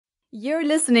You're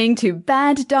listening to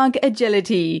Bad Dog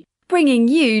Agility, bringing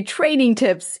you training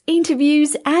tips,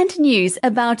 interviews, and news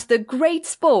about the great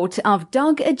sport of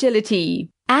dog agility.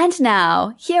 And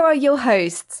now, here are your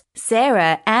hosts,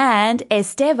 Sarah and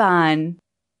Esteban.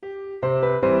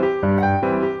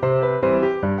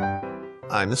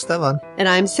 I'm Esteban. And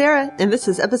I'm Sarah, and this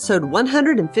is episode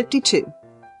 152.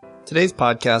 Today's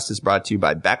podcast is brought to you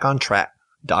by Back on Track.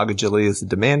 Dog agility is a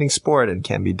demanding sport and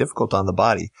can be difficult on the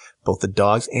body, both the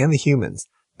dogs and the humans.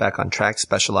 Back on Track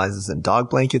specializes in dog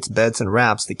blankets, beds, and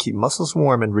wraps that keep muscles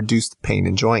warm and reduce the pain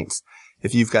in joints.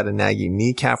 If you've got a nagging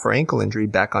knee, calf, or ankle injury,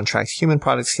 Back on Track's human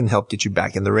products can help get you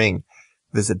back in the ring.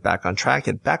 Visit Back on Track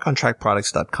at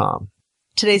backontrackproducts.com.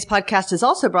 Today's podcast is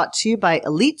also brought to you by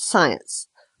Elite Science.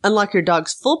 Unlock your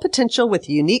dog's full potential with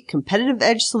a unique competitive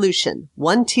edge solution,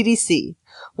 1TDC.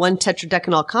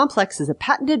 1-tetradecanol complex is a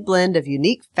patented blend of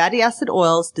unique fatty acid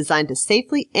oils designed to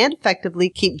safely and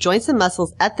effectively keep joints and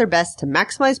muscles at their best to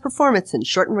maximize performance and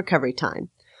shorten recovery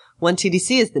time.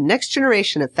 1TDC is the next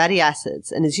generation of fatty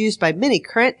acids and is used by many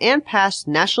current and past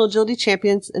national agility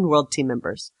champions and world team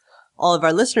members. All of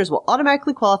our listeners will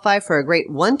automatically qualify for a great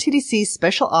 1TDC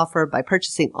special offer by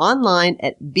purchasing online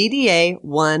at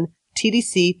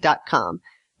BDA1TDC.com.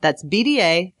 That's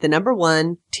BDA, the number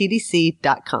 1,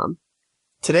 TDC.com.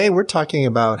 Today, we're talking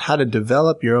about how to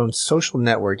develop your own social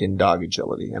network in dog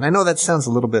agility. And I know that sounds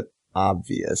a little bit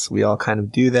obvious. We all kind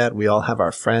of do that. We all have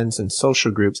our friends and social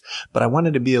groups, but I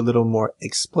wanted to be a little more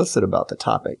explicit about the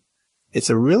topic. It's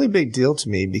a really big deal to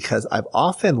me because I've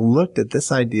often looked at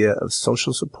this idea of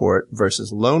social support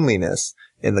versus loneliness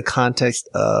in the context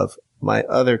of my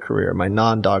other career, my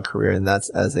non-dog career, and that's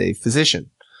as a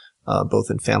physician, both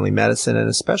in family medicine and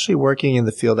especially working in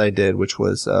the field I did, which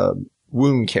was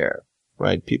wound care.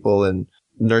 Right? People in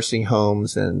nursing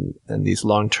homes and these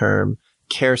long-term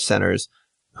care centers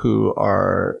who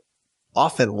are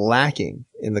often lacking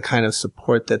in the kind of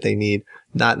support that they need,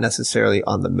 not necessarily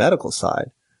on the medical side,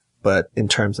 but in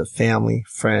terms of family,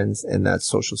 friends, and that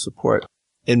social support.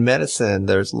 In medicine,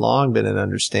 there's long been an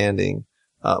understanding,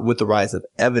 with the rise of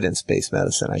evidence-based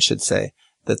medicine, I should say,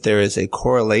 that there is a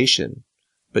correlation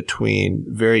between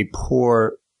very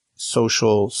poor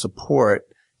social support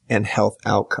and health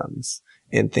outcomes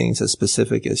in things as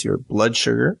specific as your blood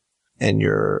sugar and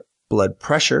your blood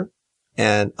pressure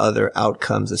and other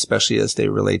outcomes, especially as they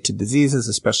relate to diseases,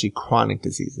 especially chronic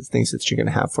diseases, things that you're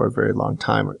going to have for a very long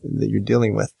time or that you're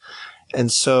dealing with. And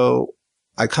so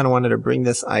I kind of wanted to bring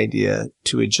this idea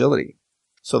to agility.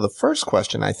 So the first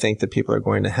question I think that people are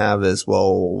going to have is,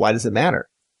 well, why does it matter?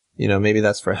 You know, maybe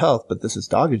that's for health, but this is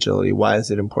dog agility. Why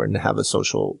is it important to have a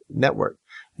social network?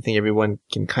 I think everyone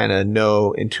can kind of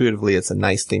know intuitively it's a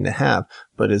nice thing to have,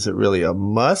 but is it really a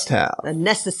must-have? A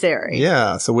necessary.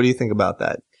 Yeah. So what do you think about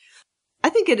that? I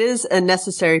think it is a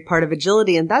necessary part of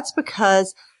agility, and that's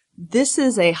because this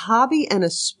is a hobby and a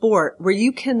sport where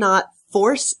you cannot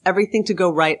force everything to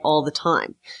go right all the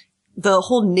time. The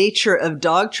whole nature of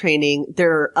dog training,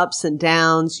 there are ups and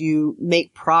downs. You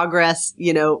make progress,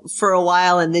 for a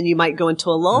while, and then you might go into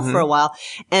a lull for a while.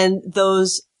 And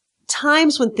those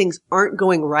times when things aren't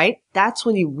going right, that's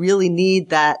when you really need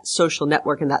that social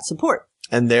network and that support.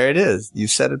 And there it is. You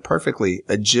said it perfectly.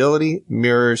 Agility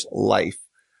mirrors life.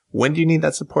 When do you need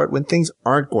that support? When things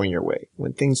aren't going your way,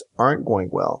 when things aren't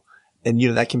going well. And,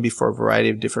 that can be for a variety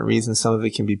of different reasons. Some of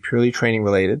it can be purely training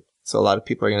related. So a lot of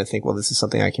people are going to think, well, this is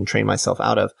something I can train myself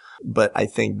out of. But I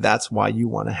think that's why you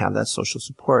want to have that social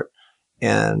support.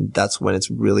 And that's when it's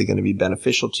really going to be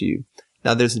beneficial to you.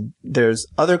 Now, there's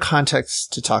other contexts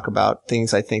to talk about,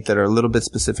 things I think that are a little bit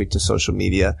specific to social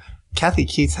media. Kathy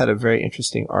Keats had a very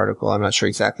interesting article. I'm not sure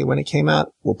exactly when it came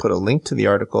out. We'll put a link to the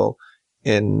article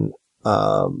in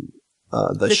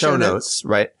the show notes,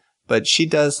 right? But she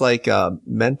does like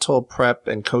mental prep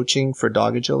and coaching for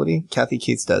dog agility. Kathy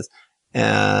Keats does.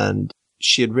 And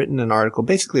she had written an article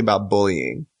basically about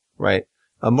bullying, right?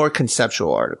 A more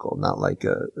conceptual article, not like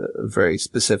a very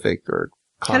specific or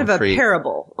concrete. Kind of a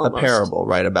parable. Almost. A parable,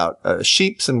 right, about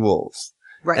sheeps and wolves.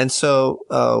 Right. And so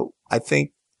I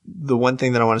think the one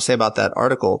thing that I want to say about that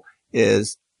article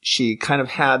is she kind of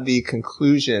had the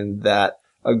conclusion that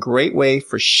a great way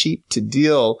for sheep to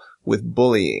deal with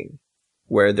bullying,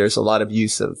 where there's a lot of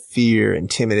use of fear,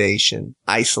 intimidation,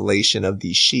 isolation of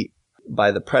these sheep by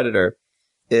the predator,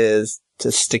 is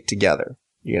to stick together.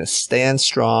 You're going to stand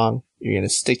strong. You're going to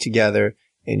stick together.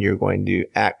 And you're going to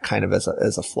act kind of as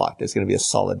a flock. There's going to be a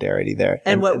solidarity there.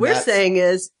 And what we're saying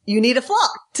is you need a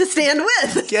flock to stand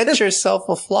with. Get yourself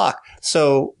a flock.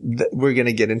 So we're going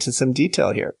to get into some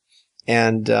detail here.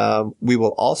 And we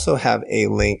will also have a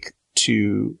link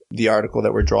to the article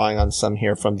that we're drawing on some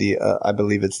here from the, I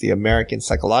believe it's the American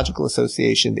Psychological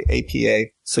Association, the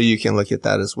APA. So you can look at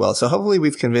that as well. So hopefully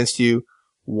we've convinced you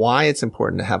why it's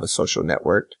important to have a social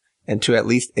network and to at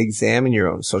least examine your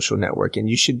own social network. And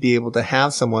you should be able to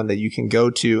have someone that you can go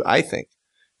to. I think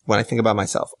when I think about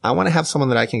myself, I want to have someone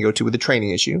that I can go to with a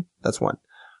training issue. That's one.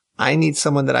 I need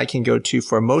someone that I can go to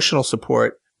for emotional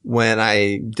support when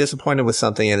I'm disappointed with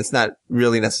something and it's not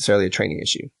really necessarily a training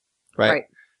issue, right?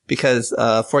 Because,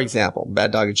 for example,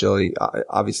 Bad Dog Agility,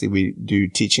 obviously we do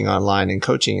teaching online and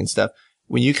coaching and stuff.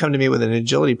 When you come to me with an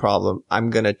agility problem, I'm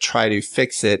going to try to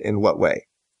fix it in what way?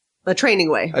 A training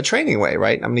way. A training way,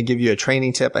 right? I'm going to give you a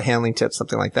training tip, a handling tip,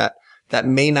 something like that. That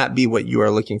may not be what you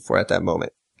are looking for at that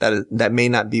moment. That may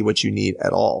not be what you need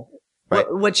at all, right?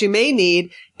 What you may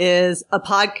need is a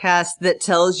podcast that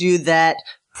tells you that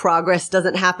progress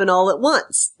doesn't happen all at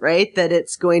once, right? That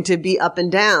it's going to be up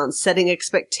and down, setting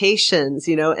expectations,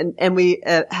 and we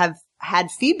have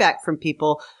had feedback from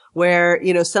people where,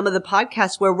 some of the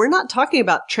podcasts where we're not talking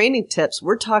about training tips,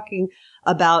 we're talking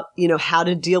about, how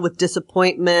to deal with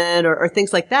disappointment or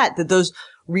things like that those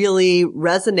really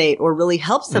resonate or really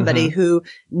help somebody who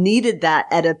needed that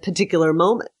at a particular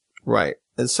moment. Right.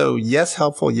 And so, yes,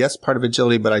 helpful. Yes, part of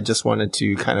agility, but I just wanted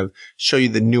to kind of show you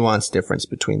the nuanced difference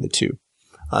between the two.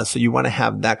 So you want to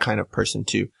have that kind of person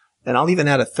too. And I'll even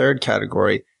add a third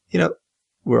category.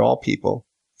 We're all people.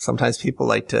 Sometimes people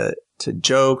like to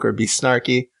joke or be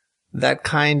snarky. That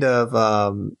kind of,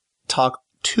 talk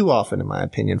too often, in my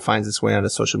opinion, finds its way onto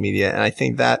social media. And I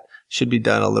think that should be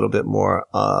done a little bit more,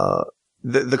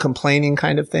 the complaining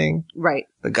kind of thing. Right.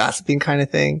 The gossiping kind of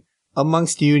thing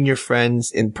amongst you and your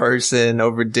friends in person,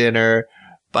 over dinner,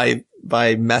 by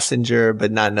messenger,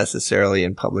 but not necessarily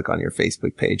in public on your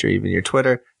Facebook page or even your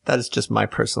Twitter. That is just my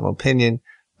personal opinion.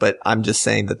 But I'm just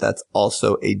saying that that's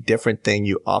also a different thing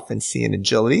you often see in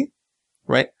agility,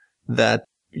 right? That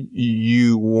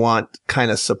you want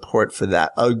kind of support for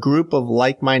that. A group of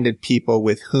like-minded people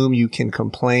with whom you can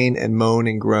complain and moan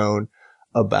and groan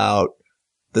about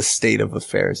the state of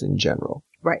affairs in general.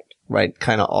 Right. Right.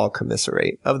 Kind of all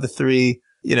commiserate. Of the three,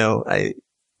 I guess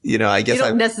you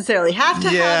don't necessarily have to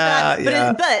have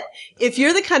that, but if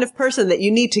you're the kind of person that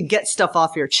you need to get stuff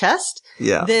off your chest,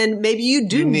 then maybe you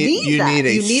need that.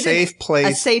 You need a safe place,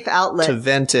 a safe outlet to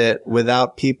vent it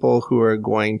without people who are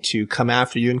going to come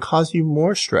after you and cause you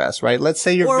more stress, right? Let's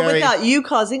say without you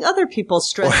causing other people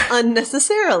stress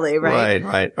unnecessarily, right?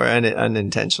 Right, or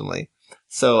unintentionally.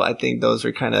 So I think those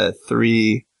are kind of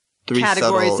three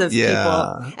categories subtle, of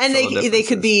people. And they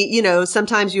could be,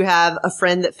 sometimes you have a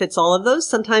friend that fits all of those.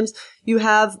 Sometimes you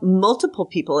have multiple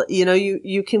people.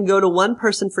 You can go to one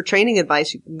person for training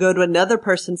advice. You can go to another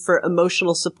person for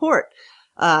emotional support.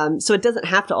 So it doesn't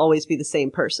have to always be the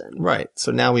same person. Right.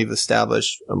 So now we've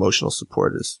established emotional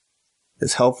support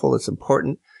is helpful. It's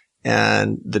important.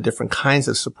 And the different kinds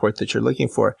of support that you're looking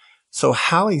for. So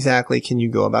how exactly can you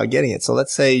go about getting it? So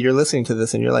let's say you're listening to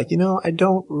this and you're like, I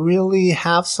don't really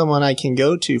have someone I can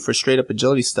go to for straight up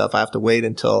agility stuff. I have to wait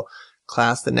until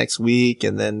class the next week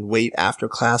and then wait after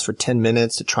class for 10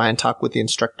 minutes to try and talk with the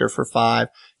instructor for 5.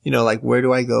 Where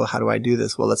do I go? How do I do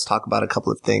this? Well, let's talk about a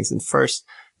couple of things. And first,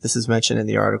 this is mentioned in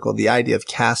the article, the idea of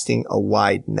casting a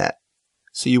wide net.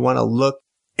 So you want to look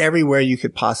everywhere you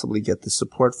could possibly get the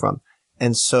support from.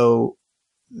 And so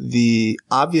the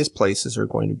obvious places are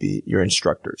going to be your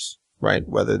instructors, right?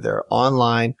 Whether they're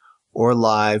online or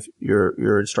live,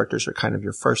 your instructors are kind of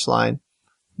your first line.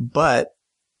 But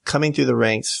coming through the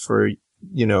ranks for,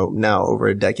 now over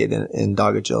a decade in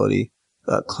dog agility,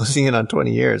 closing in on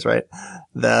 20 years, right?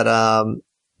 That,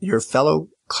 your fellow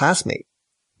classmate,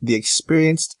 the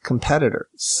experienced competitor,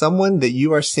 someone that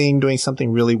you are seeing doing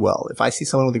something really well. If I see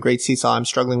someone with a great seesaw, I'm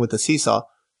struggling with the seesaw,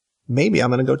 maybe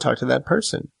I'm going to go talk to that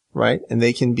person. Right? And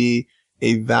they can be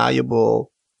a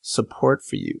valuable support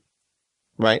for you.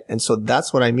 Right? And so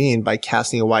that's what I mean by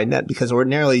casting a wide net, because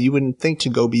ordinarily you wouldn't think to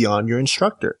go beyond your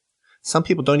instructor. Some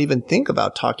people don't even think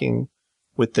about talking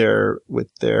with their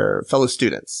fellow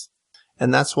students.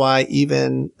 And that's why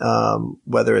even,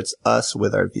 whether it's us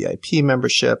with our VIP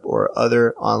membership or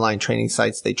other online training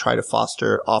sites, they try to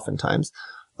foster oftentimes,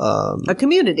 a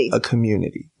community,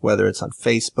 whether it's on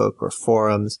Facebook or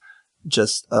forums.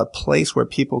 Just a place where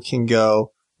people can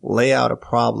go, lay out a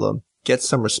problem, get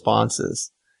some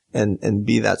responses, and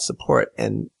be that support.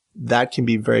 And that can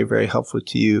be very, very helpful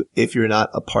to you if you're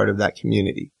not a part of that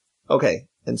community. Okay.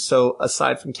 And so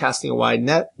aside from casting a wide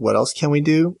net, what else can we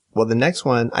do? Well, the next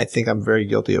one I think I'm very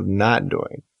guilty of not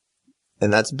doing.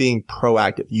 And that's being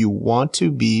proactive. You want to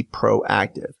be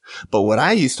proactive. But what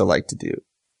I used to like to do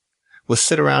was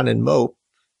sit around and mope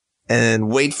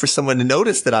and wait for someone to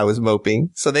notice that I was moping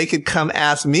so they could come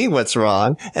ask me what's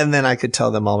wrong. And then I could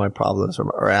tell them all my problems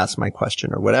or ask my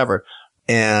question or whatever.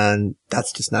 And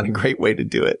that's just not a great way to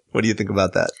do it. What do you think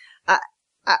about that?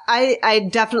 I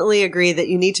definitely agree that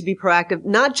you need to be proactive,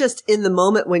 not just in the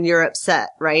moment when you're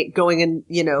upset, right? Going and,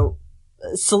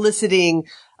 soliciting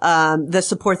the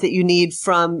support that you need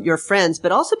from your friends,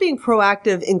 but also being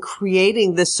proactive in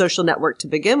creating this social network to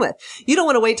begin with. You don't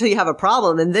want to wait till you have a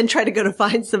problem and then try to go to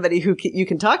find somebody who you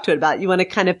can talk to it about. You want to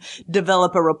kind of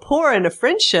develop a rapport and a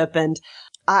friendship. And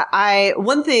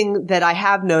one thing that I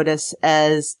have noticed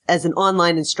as an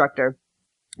online instructor,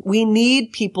 we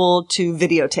need people to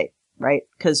videotape, right?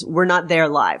 Because we're not there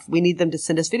live. We need them to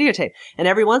send us videotape. And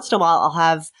every once in a while, I'll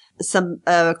have some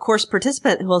course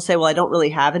participant who will say, well, I don't really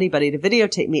have anybody to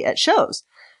videotape me at shows.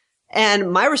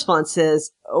 And my response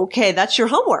is, okay, that's your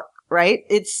homework, right?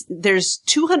 There's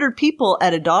 200 people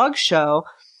at a dog show.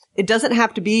 It doesn't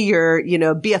have to be your,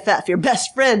 BFF, your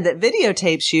best friend that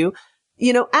videotapes you.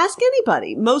 Ask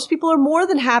anybody. Most people are more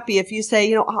than happy if you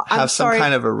say, I'm have sorry. some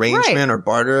kind of arrangement or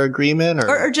barter agreement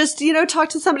or just, talk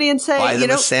to somebody and say, buy them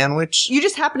a sandwich. You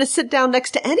just happen to sit down next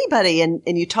to anybody and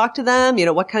you talk to them,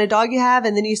 what kind of dog you have.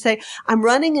 And then you say, I'm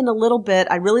running in a little bit.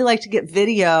 I'd really like to get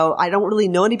video. I don't really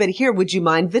know anybody here. Would you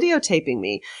mind videotaping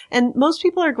me? And most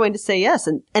people are going to say yes.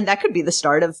 And that could be the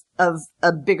start of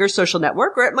a bigger social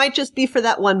network, or it might just be for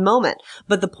that one moment.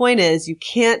 But the point is you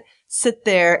can't sit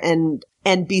there and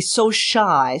be so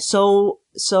shy,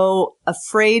 so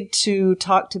afraid to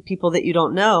talk to people that you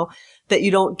don't know, that you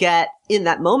don't get in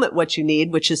that moment what you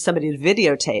need, which is somebody to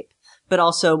videotape, but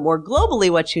also more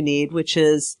globally what you need, which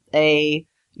is a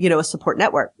support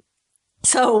network.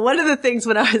 So one of the things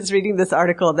when I was reading this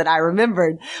article that I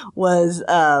remembered was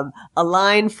a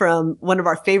line from one of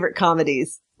our favorite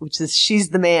comedies, which is She's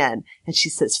the Man. And she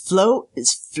says, flow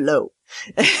is flow.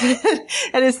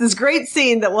 And it's this great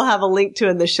scene that we'll have a link to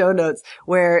in the show notes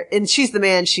where in She's the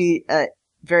Man,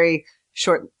 very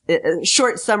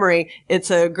short summary.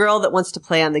 It's a girl that wants to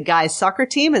play on the guys' soccer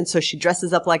team. And so she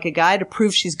dresses up like a guy to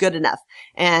prove she's good enough.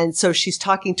 And so she's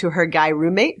talking to her guy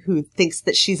roommate who thinks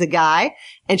that she's a guy,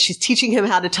 and she's teaching him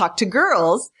how to talk to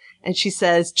girls. And she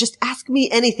says, just ask me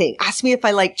anything. Ask me if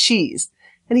I like cheese.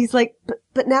 And he's like,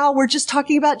 but now we're just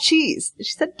talking about cheese. And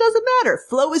she said, doesn't matter.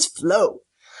 Flow is flow.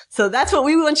 So that's what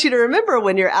we want you to remember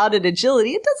when you're out at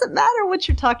agility. It doesn't matter what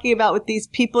you're talking about with these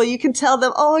people. You can tell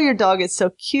them, oh, your dog is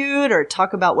so cute, or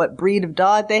talk about what breed of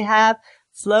dog they have.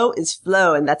 Flow is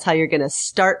flow. And that's how you're going to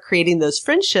start creating those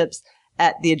friendships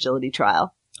at the agility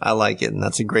trial. I like it. And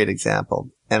that's a great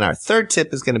example. And our third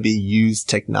tip is going to be use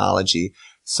technology.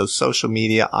 So social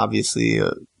media obviously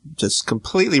just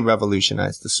completely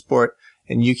revolutionized the sport.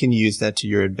 And you can use that to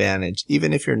your advantage.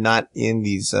 Even if you're not in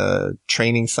these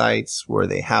training sites where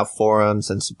they have forums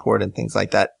and support and things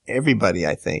like that, everybody,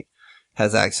 I think,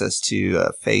 has access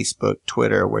to Facebook,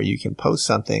 Twitter, where you can post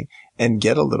something and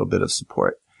get a little bit of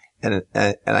support. And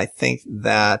I think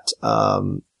that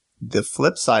the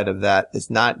flip side of that is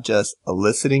not just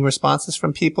eliciting responses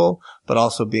from people, but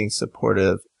also being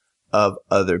supportive of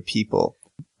other people.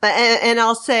 And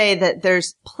I'll say that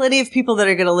there's plenty of people that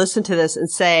are going to listen to this and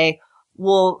say,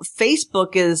 well,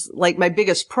 Facebook is like my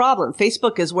biggest problem.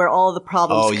 Facebook is where all the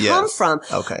problems come from.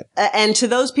 Okay. And to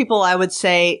those people, I would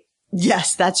say,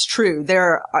 yes, that's true.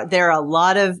 There's a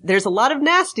lot of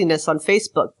nastiness on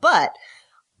Facebook, but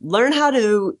learn how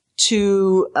to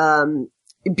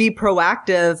be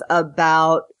proactive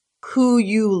about who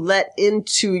you let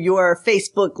into your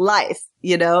Facebook life.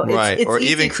 Right. It's or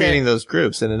even creating those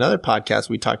groups. In another podcast,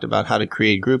 we talked about how to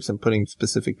create groups and putting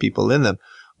specific people in them.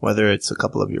 Whether it's a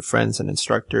couple of your friends and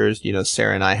instructors,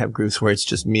 Sarah and I have groups where it's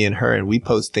just me and her, and we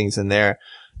post things in there,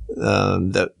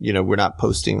 that, we're not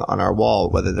posting on our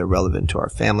wall, whether they're relevant to our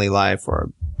family life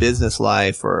or business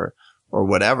life or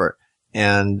whatever.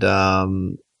 And,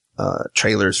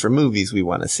 trailers for movies we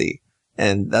want to see.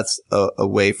 And that's a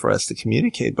way for us to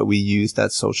communicate, but we use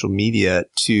that social media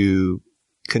to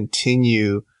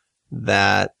continue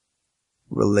that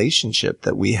relationship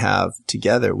that we have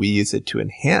together. We use it to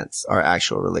enhance our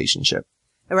actual relationship.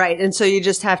 Right. And so you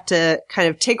just have to kind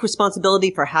of take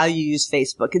responsibility for how you use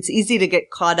Facebook. It's easy to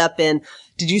get caught up in,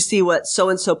 did you see what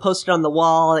so-and-so posted on the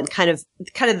wall, and kind of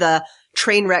the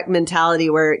train wreck mentality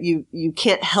where you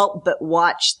can't help but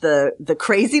watch the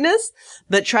craziness,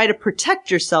 but try to protect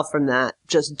yourself from that.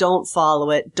 Just don't follow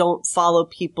it. Don't follow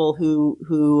people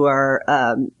who are,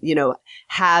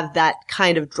 have that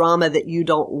kind of drama that you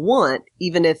don't want,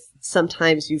 even if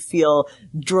sometimes you feel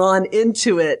drawn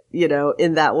into it,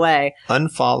 in that way.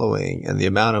 Unfollowing, and the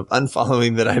amount of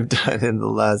unfollowing that I've done in the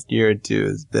last year or two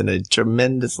has been a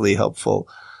tremendously helpful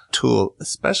tool,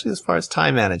 especially as far as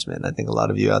time management. I think a lot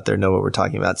of you out there know what we're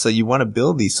talking about. So you want to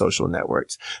build these social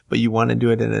networks, but you want to do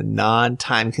it in a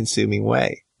non-time consuming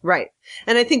way. Right.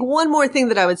 And I think one more thing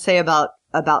that I would say about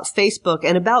Facebook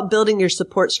and about building your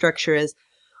support structure is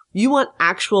you want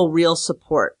actual real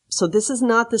support. So this is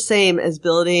not the same as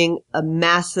building a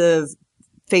massive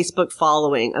Facebook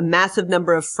following, a massive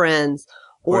number of friends,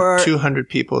 or 200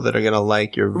 people that are going to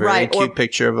like your very cute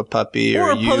picture of a puppy,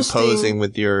 or you posing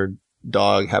with your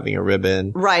dog having a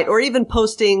ribbon. Right. Or even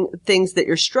posting things that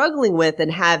you're struggling with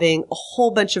and having a whole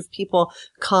bunch of people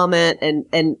comment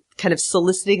and kind of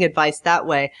soliciting advice that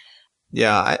way.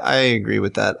 Yeah, I agree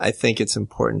with that. I think it's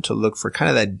important to look for kind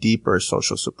of that deeper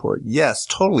social support. Yes,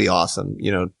 totally awesome.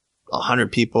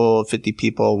 100 people, 50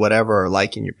 people, whatever, are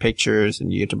liking your pictures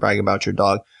and you get to brag about your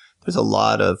dog. There's a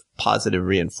lot of positive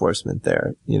reinforcement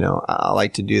there. I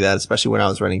like to do that, especially when I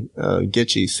was running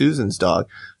Gitchy, Susan's dog.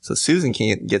 So Susan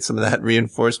can get some of that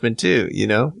reinforcement too,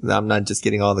 I'm not just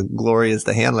getting all the glory as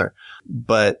the handler.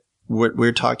 But what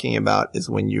we're talking about is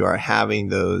when you are having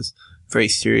those very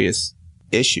serious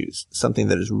issues, something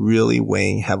that is really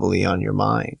weighing heavily on your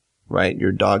mind, right?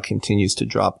 Your dog continues to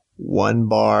drop one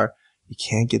bar. You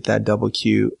can't get that double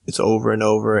cue. It's over and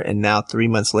over. And now 3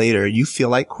 months later, you feel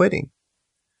like quitting.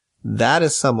 That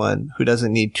is someone who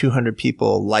doesn't need 200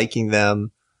 people liking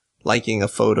a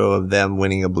photo of them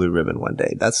winning a blue ribbon one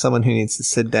day. That's someone who needs to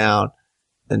sit down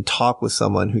and talk with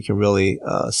someone who can really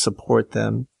support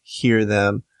them, hear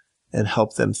them, and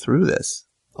help them through this.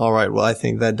 All right. Well, I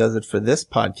think that does it for this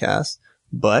podcast.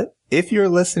 But if you're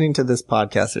listening to this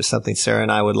podcast, there's something Sarah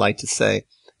and I would like to say,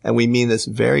 and we mean this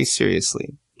very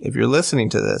seriously. If you're listening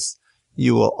to this,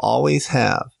 you will always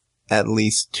have at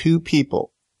least 2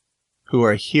 people who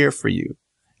are here for you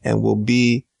and will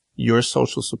be your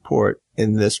social support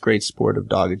in this great sport of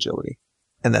dog agility.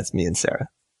 And that's me and Sarah.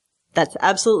 That's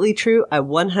absolutely true. I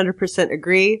 100%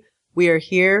 agree. We are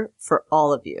here for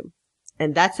all of you.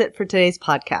 And that's it for today's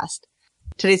podcast.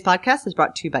 Today's podcast is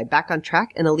brought to you by Back on Track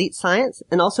and Elite Science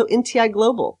and also NTI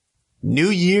Global. New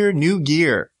year, new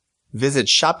gear. Visit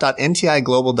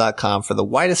shop.ntiglobal.com for the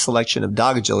widest selection of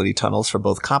dog agility tunnels for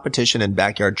both competition and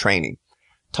backyard training.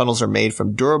 Tunnels are made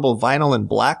from durable vinyl in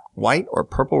black, white, or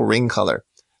purple ring color.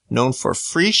 Known for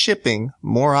free shipping,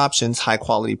 more options,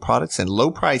 high-quality products, and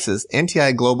low prices,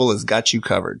 NTI Global has got you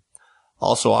covered.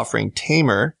 Also offering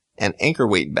tamer and anchor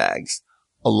weight bags,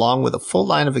 along with a full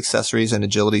line of accessories and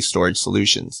agility storage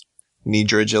solutions.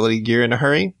 Need your agility gear in a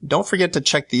hurry? Don't forget to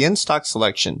check the in-stock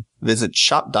selection. Visit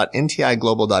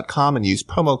shop.ntiglobal.com and use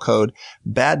promo code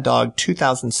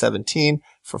BADDOG2017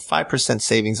 for 5%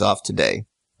 savings off today.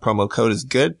 Promo code is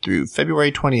good through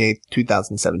February 28th,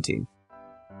 2017.